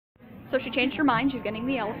So she changed her mind. She's getting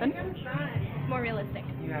the elephant. It's more realistic.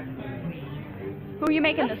 Who are you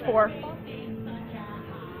making this for? What's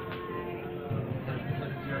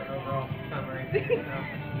your overall summary?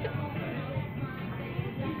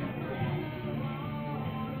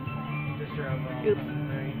 Just your overall Oops.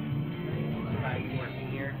 summary. Why you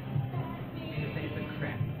working here? Just say it's a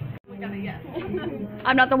crap. We got a yes.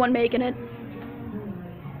 I'm not the one making it.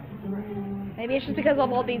 Maybe it's just because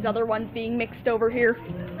of all these other ones being mixed over here.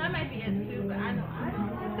 That might be it too, but I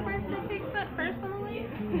don't like the birthday cake set personally.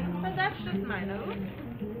 But that's just my nose.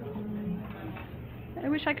 I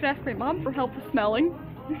wish I could ask my mom for help with smelling.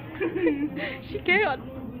 She can't.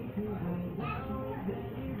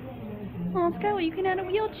 Oh, Skylar, you can add a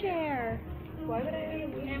wheelchair. Why would I?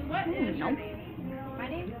 And what is No. your name? My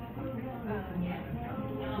name?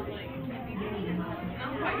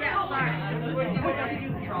 Yeah, sorry. What do you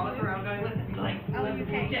draw us around guys? Like,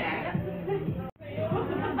 okay. Yeah.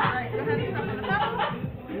 Alright, go ahead and step in the bottle.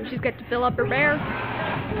 She's got to fill up her bear.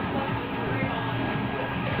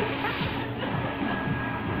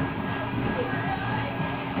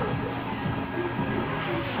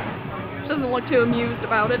 She doesn't look too amused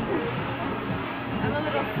about it. I'm a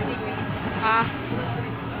little sleepy. Ah.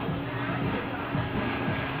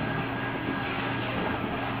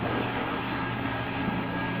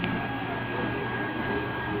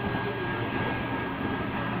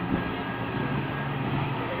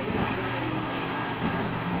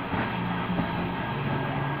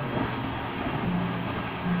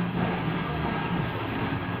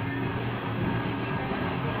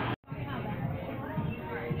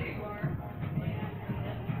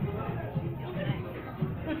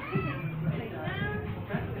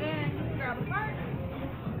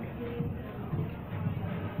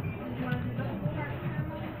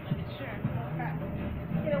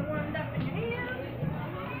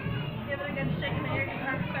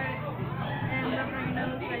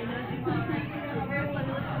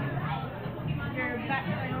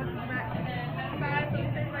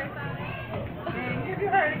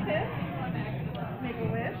 Make a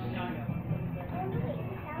wish.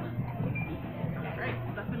 Great.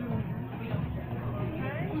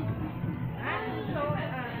 So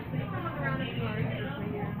you can look around if you want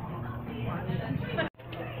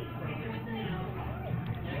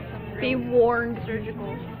to Be warned. surgical.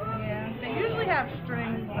 Yeah. They usually have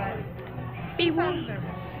strings, but Be warned.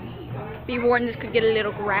 Be warned, this could get a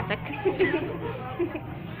little graphic.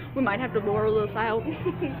 We might have to blur this out.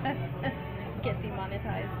 Get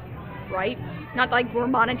demonetized. Right? Not like we're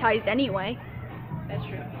monetized anyway. That's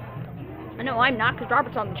true. I know I'm not, because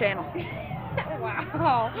Robert's on the channel.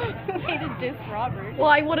 Wow. Way to diss Robert. Well,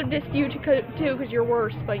 I would have dissed you too, because you're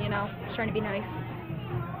worse, but you know, just trying to be nice.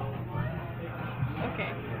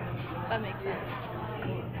 Okay. That makes sense.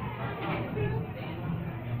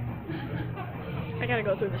 I gotta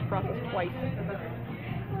go through this process twice.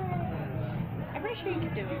 I'm pretty sure you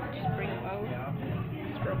can do it. Just bring a bow.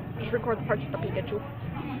 It's true. Just record the parts with the Pikachu.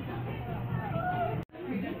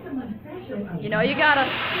 You know, you gotta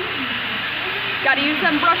use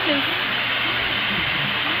them brushes.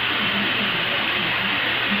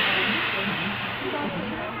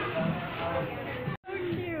 So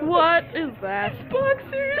cute. What is that?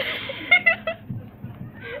 Boxers.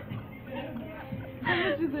 How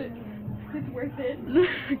much is it? It's worth it.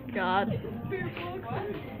 God. Bear box.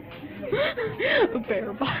 A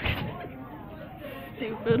bear box.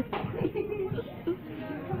 Stupid.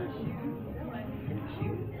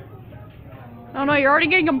 Oh no, you're already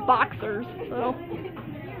getting them boxers, so.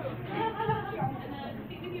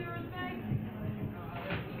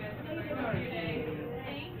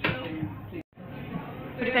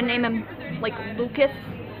 What if I name him, like, Lucas?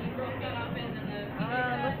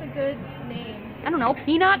 What's a good name? I don't know,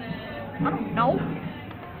 Peanut? I don't know.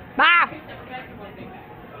 Ah!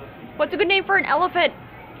 What's a good name for an elephant?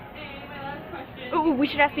 Ooh, we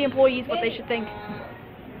should ask the employees what they should think. She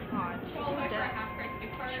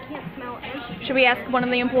can't smell anything. Should we ask one of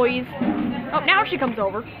the employees? Oh, now she comes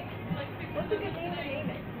over. What's a good name to name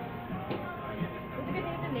it? What's a good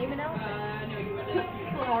name to name an elephant?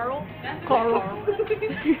 Carl. Carl.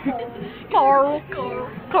 Carl.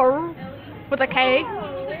 Carl. With a K.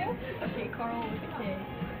 Okay, Carl with a K.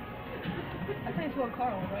 That's how you spell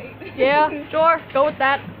Carl, right? Yeah, sure. Go with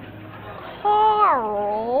that.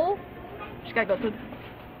 Carl. Just gotta go through.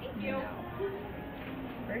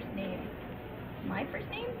 First name. My first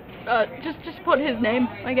name? Just put his name,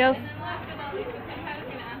 I guess.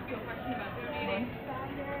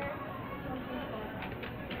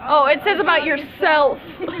 Oh, it says about yourself.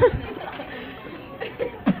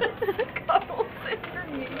 Carl's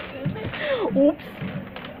information. Oops.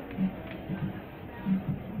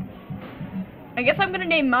 I guess I'm gonna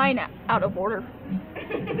name mine out of order.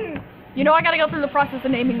 You know I gotta go through the process of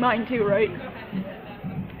naming mine too, right?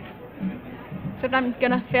 Except I'm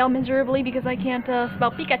gonna fail miserably because I can't spell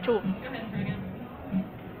Pikachu.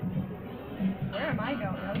 Where am I going?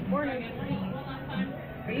 I was born in a tree.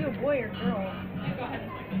 Are you a boy or girl?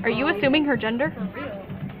 Are you assuming her gender? For real.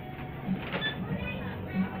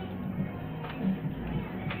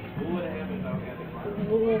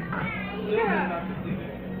 Yeah.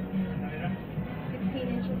 16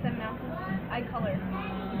 inches and mouth. Eye color.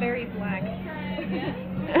 Very black.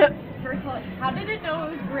 Fur color. How did it know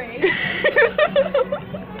it was gray?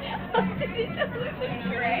 How did it know it was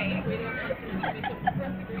gray?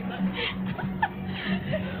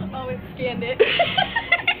 Oh, it scanned it.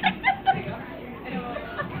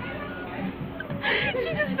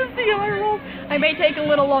 She just does the honor roll. I may take a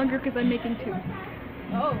little longer because I'm making 2.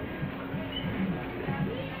 Oh.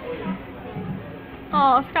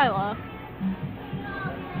 Oh, Skyla.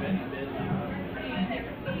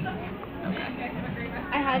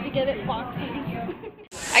 I had to get it boxed.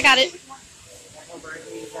 I got it.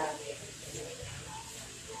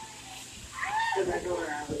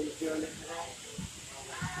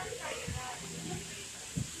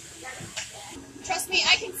 Trust me,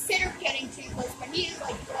 I considered getting toothless, but he is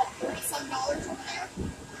like, what, $30-some over there?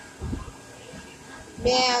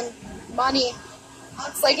 Man, money.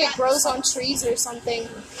 It's like it grows on trees or something.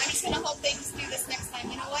 I'm just gonna hope they just do this next time.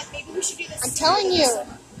 You know what? Maybe we should do this. I'm telling you,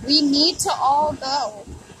 we need to all go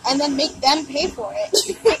and then make them pay for it.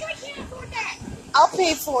 I can't afford that. I'll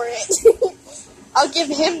pay for it. I'll give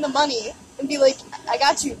him the money and be like, I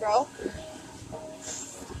got you, bro.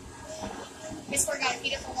 I swear to God, if he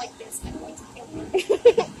doesn't like this, I'm going to kill him.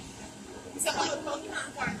 So I'm like,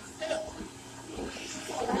 Pokemon cards.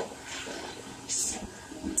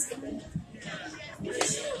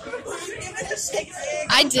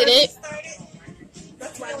 I did it.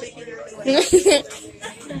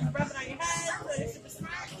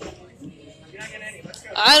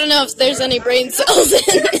 I don't know if there's any brain cells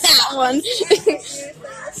in that one.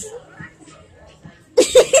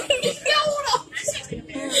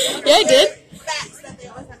 Yeah, I did.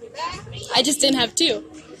 I just didn't have 2.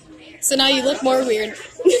 So now you look more weird.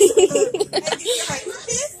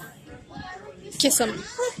 Kiss them.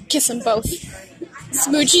 Kiss them both.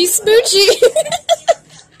 Smoochy, smoochy.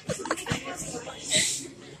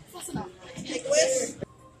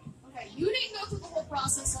 Okay, you didn't go through the whole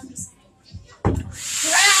process. I'm just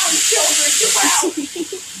drown, children, drown.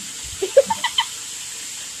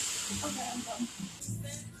 Okay, I'm done.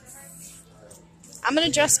 I'm gonna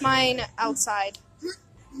dress mine outside.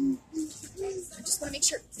 I just want to make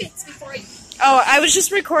sure it fits before I. Oh, I was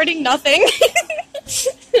just recording nothing.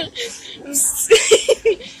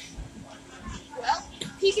 Well,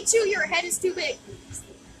 Pikachu, your head is too big.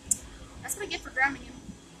 That's what I get for drowning him.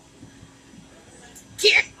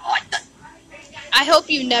 What the? I hope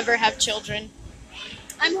you never have children.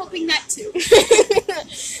 I'm hoping that too.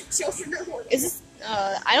 Children are horrible. Is this?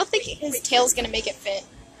 I don't think his tail's gonna make it fit.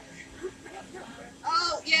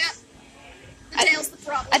 Oh yeah, the tail's the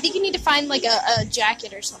problem. I think you need to find like a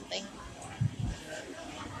jacket or something.